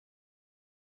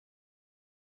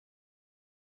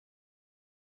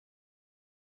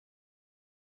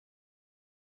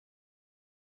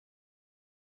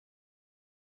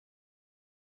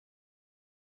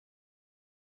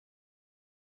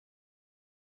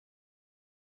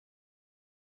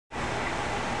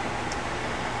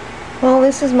Well,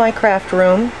 this is my craft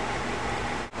room.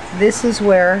 This is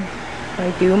where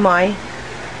I do my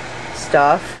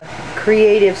stuff.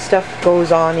 Creative stuff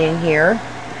goes on in here.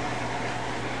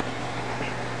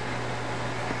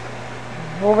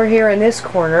 Over here in this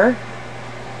corner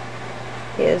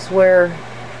is where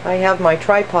I have my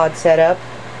tripod set up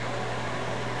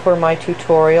for my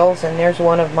tutorials, and there's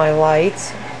one of my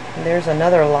lights, and there's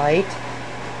another light.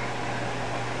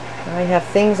 I have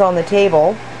things on the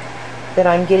table that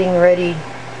I'm getting ready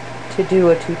to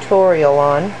do a tutorial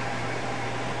on,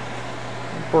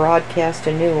 broadcast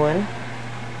a new one.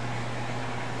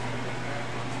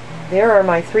 There are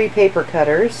my 3 paper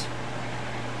cutters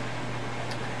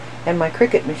and my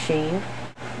Cricut machine.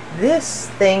 This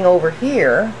thing over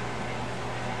here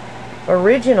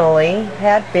originally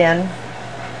had been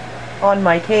on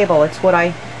my table. It's what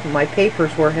my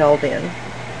papers were held in.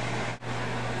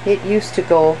 It used to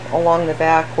go along the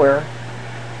back where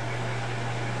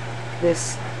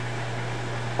this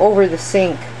over the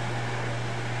sink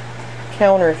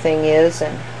counter thing is,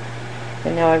 and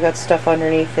now I've got stuff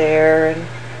underneath there,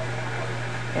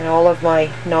 and all of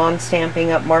my non-stamping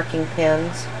up marking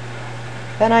pens.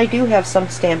 And I do have some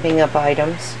stamping up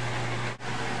items.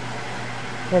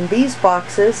 And these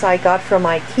boxes I got from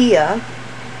IKEA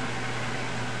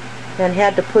and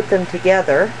had to put them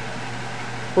together,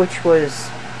 which was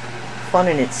fun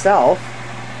in itself.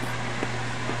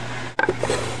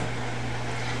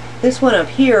 This one up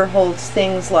here holds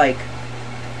things like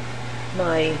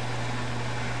my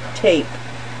tape,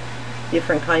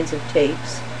 different kinds of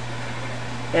tapes,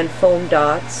 and foam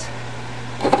dots.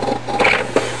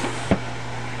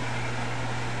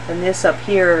 And this up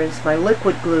here is my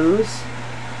liquid glues.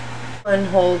 One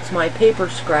holds my paper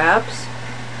scraps.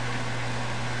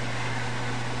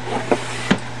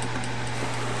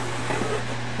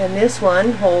 And this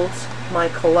one holds my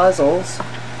colozzles.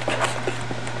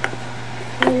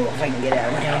 Ooh, if I can get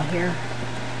out down here.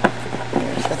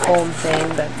 There's the foam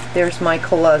thing, but there's my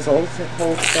colozzles. It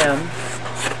holds them.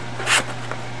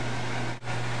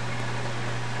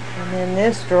 And then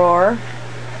this drawer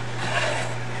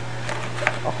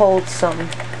holds some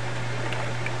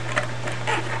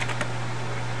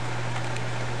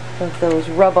of those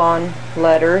rub-on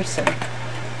letters,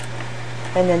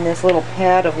 and then this little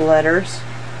pad of letters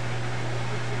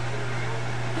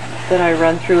that I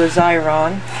run through a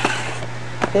Xyron.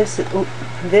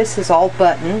 This is all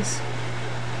buttons.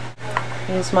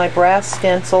 Here's my brass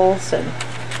stencils and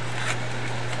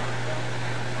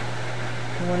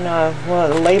one of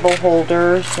the label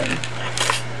holders,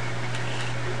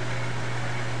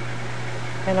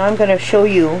 and I'm going to show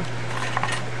you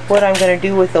what I'm going to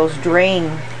do with those drain.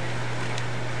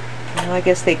 Well, I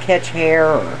guess they catch hair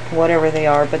or whatever they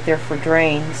are, but they're for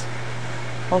drains.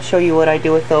 I'll show you what I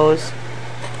do with those.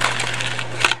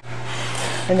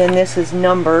 And then this is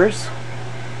numbers.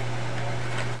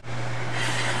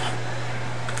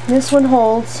 This one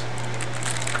holds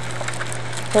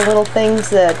the little things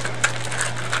that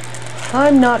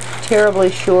I'm not terribly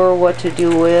sure what to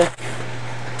do with.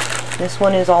 This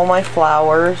one is all my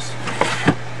flowers.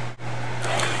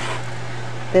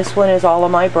 This one is all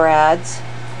of my brads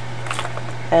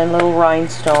and little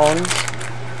rhinestones,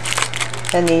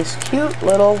 and these cute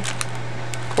little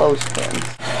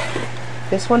clothespins.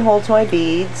 This one holds my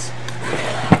beads,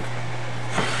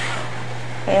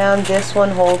 and this one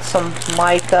holds some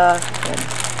mica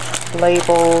and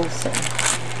labels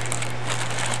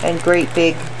and great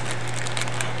big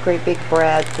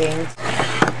brad things.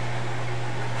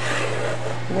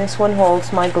 And this one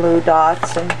holds my glue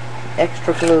dots and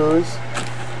extra glues.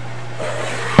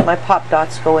 My pop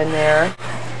dots go in there.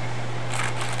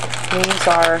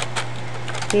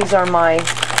 These are my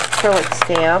acrylic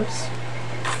stamps,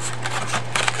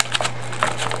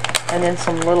 and then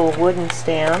some little wooden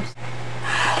stamps.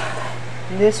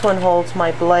 This one holds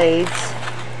my blades.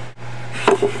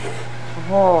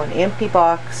 Oh, an empty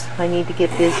box. I need to get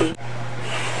busy.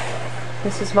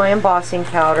 This is my embossing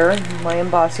powder, my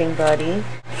embossing buddy.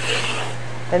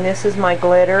 And this is my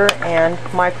glitter and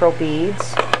micro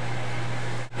beads.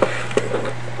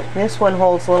 This one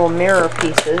holds little mirror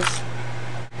pieces.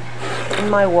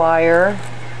 And my wire.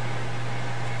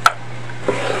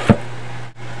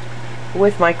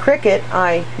 With my Cricut,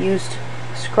 I used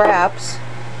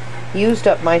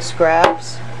up my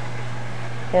scraps,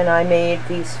 and I made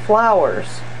these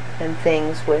flowers and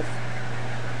things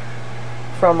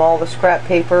from all the scrap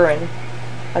paper, and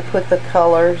I put the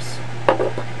colors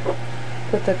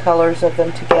of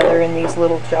them together in these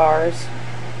little jars.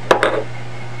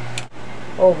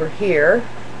 Over here,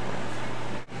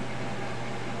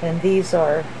 and these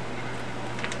are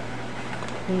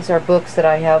books that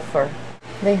I have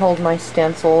they hold my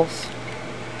stencils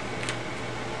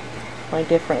my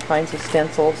different kinds of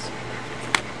stencils.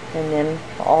 And then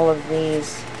all of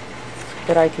these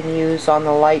that I can use on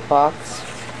the light box.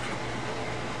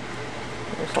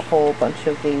 There's a whole bunch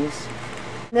of these.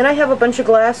 And then I have a bunch of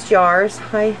glass jars.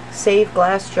 I save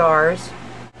glass jars.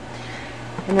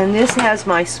 And then this has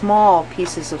my small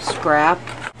pieces of scrap.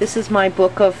 This is my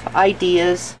book of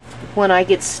ideas when I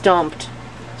get stumped.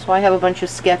 So I have a bunch of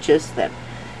sketches that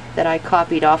I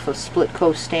copied off of Split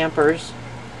Coast Stampers.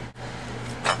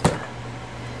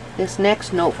 This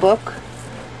next notebook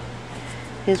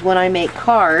is when I make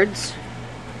cards.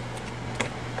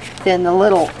 Then the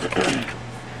little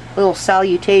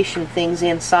salutation things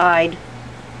inside.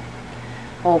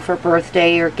 Oh, for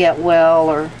birthday or get well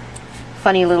or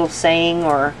funny little saying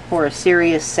or a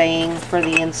serious saying for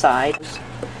the inside.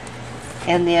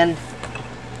 And then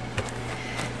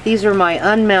these are my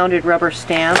unmounted rubber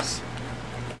stamps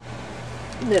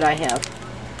that I have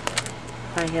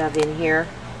in here.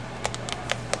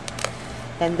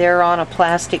 And they're on a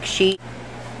plastic sheet.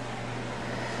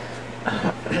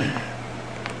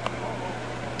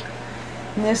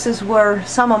 And this is where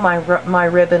some of my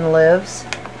ribbon lives.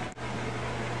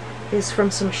 Is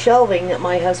from some shelving that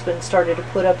my husband started to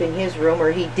put up in his room,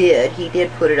 or he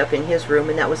did put it up in his room,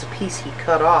 and that was a piece he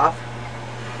cut off.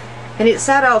 And it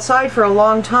sat outside for a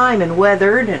long time and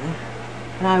weathered, and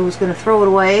I was going to throw it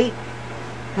away,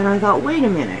 and I thought, wait a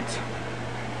minute,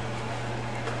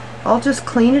 I'll just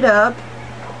clean it up,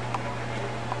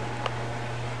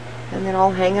 and then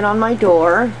I'll hang it on my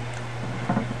door.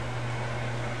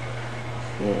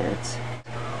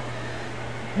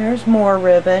 There's more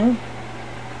ribbon.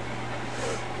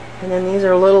 And then these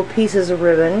are little pieces of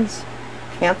ribbons.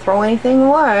 Can't throw anything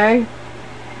away.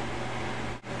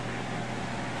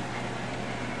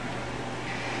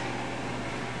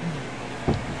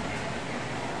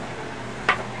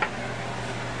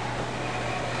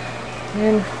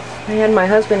 And I had my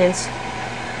husband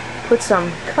put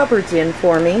some cupboards in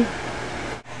for me.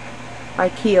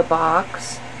 IKEA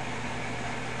box.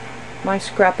 My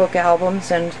scrapbook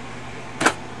albums and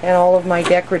all of my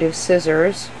decorative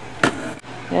scissors.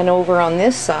 And over on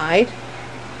this side,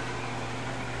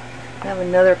 I have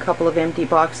another couple of empty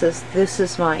boxes. This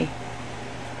is my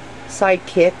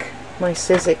sidekick, my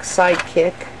Sizzix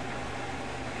sidekick.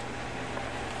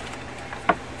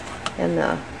 And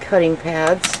the cutting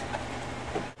pads.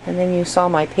 And then you saw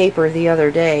my paper the other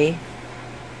day.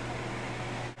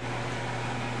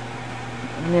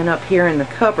 And then up here in the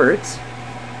cupboards,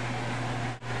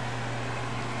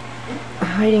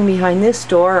 hiding behind this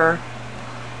door are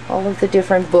all of the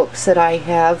different books that I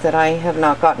have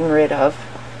not gotten rid of.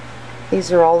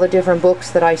 These are all the different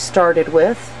books that I started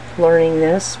with, learning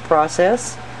this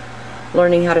process,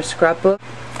 learning how to scrapbook.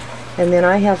 And then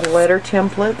I have letter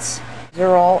templates. These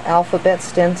are all alphabet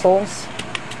stencils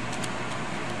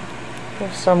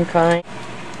of some kind.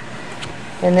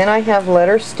 And then I have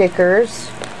letter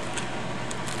stickers.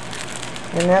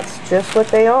 And that's just what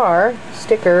they are,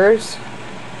 stickers.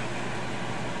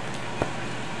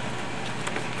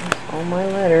 All my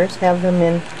letters have them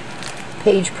in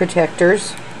page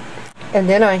protectors. And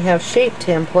then I have shape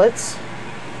templates.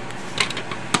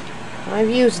 I've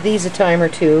used these a time or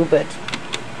two, but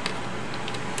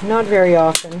not very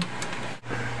often.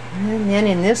 And then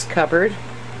in this cupboard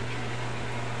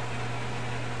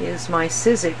is my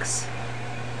Sizzix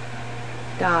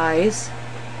dies,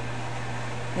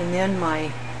 and then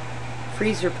my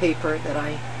freezer paper that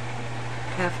I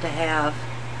have to have.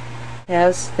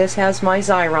 This has my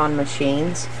Xyron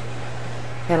machines,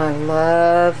 and I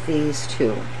love these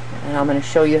too, and I'm going to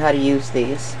show you how to use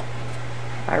these.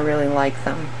 I really like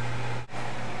them.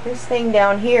 This thing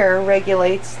down here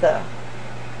regulates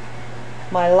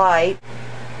my light,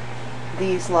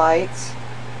 these lights.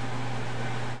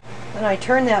 When I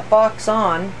turn that box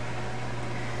on,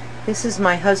 this is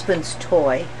my husband's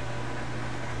toy,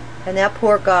 and that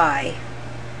poor guy,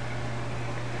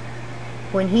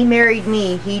 when he married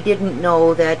me, he didn't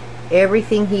know that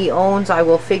everything he owns, I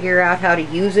will figure out how to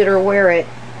use it or wear it.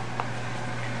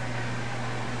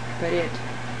 But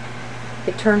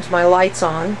it turns my lights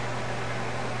on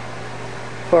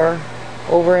for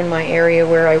over in my area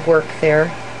where I work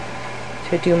there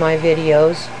to do my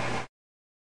videos.